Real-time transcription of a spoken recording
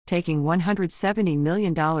Taking $170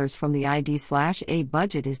 million from the ID/A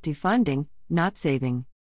budget is defunding, not saving.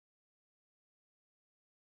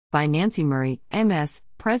 By Nancy Murray, M.S.,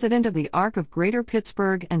 President of the ARC of Greater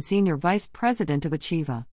Pittsburgh and Senior Vice President of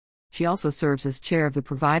Achieva. She also serves as chair of the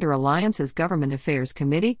Provider Alliance's Government Affairs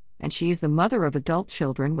Committee, and she is the mother of adult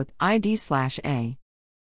children with ID/A.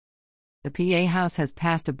 The PA House has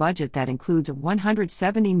passed a budget that includes a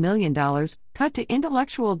 $170 million cut to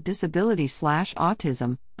intellectual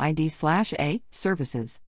disability/autism, ID/A,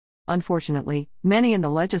 services. Unfortunately, many in the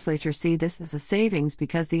legislature see this as a savings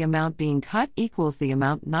because the amount being cut equals the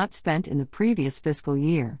amount not spent in the previous fiscal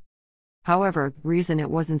year. However, the reason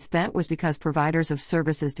it wasn't spent was because providers of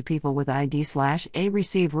services to people with ID/A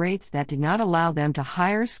receive rates that do not allow them to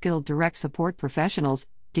hire skilled direct support professionals,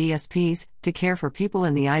 DSPs, to care for people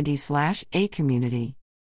in the ID/A community.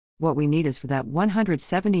 What we need is for that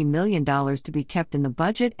 $170 million to be kept in the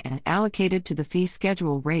budget and allocated to the fee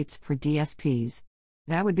schedule rates for DSPs.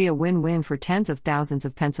 That would be a win-win for tens of thousands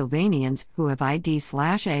of Pennsylvanians who have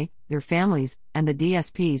ID/A, their families, and the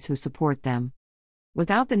DSPs who support them.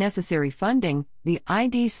 Without the necessary funding, the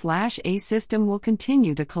ID/A system will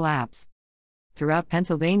continue to collapse. Throughout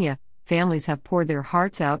Pennsylvania, families have poured their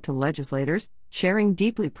hearts out to legislators, sharing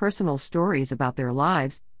deeply personal stories about their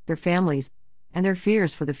lives, their families, and their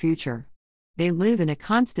fears for the future. They live in a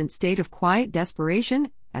constant state of quiet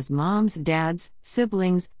desperation, as moms, dads,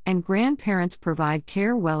 siblings, and grandparents provide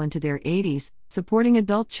care well into their 80s, supporting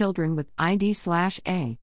adult children with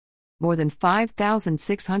ID/A. More than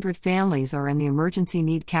 5,600 families are in the emergency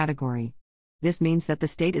need category. This means that the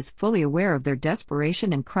state is fully aware of their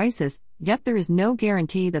desperation and crisis, yet there is no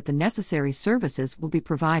guarantee that the necessary services will be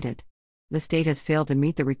provided. The state has failed to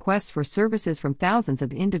meet the requests for services from thousands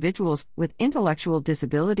of individuals with intellectual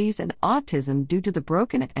disabilities and autism due to the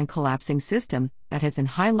broken and collapsing system that has been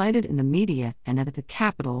highlighted in the media and at the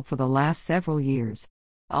Capitol for the last several years.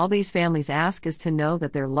 All these families ask is to know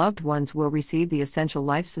that their loved ones will receive the essential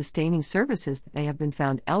life-sustaining services that they have been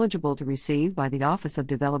found eligible to receive by the Office of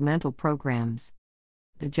Developmental Programs.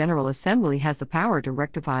 The General Assembly has the power to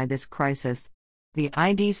rectify this crisis. The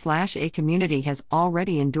ID/A community has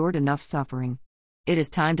already endured enough suffering. It is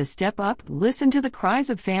time to step up, listen to the cries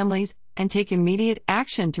of families, and take immediate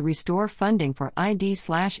action to restore funding for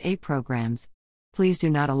ID/A programs. Please do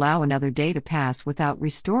not allow another day to pass without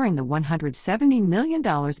restoring the $170 million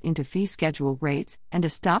into fee schedule rates and to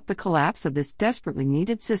stop the collapse of this desperately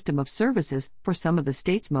needed system of services for some of the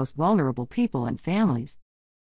state's most vulnerable people and families.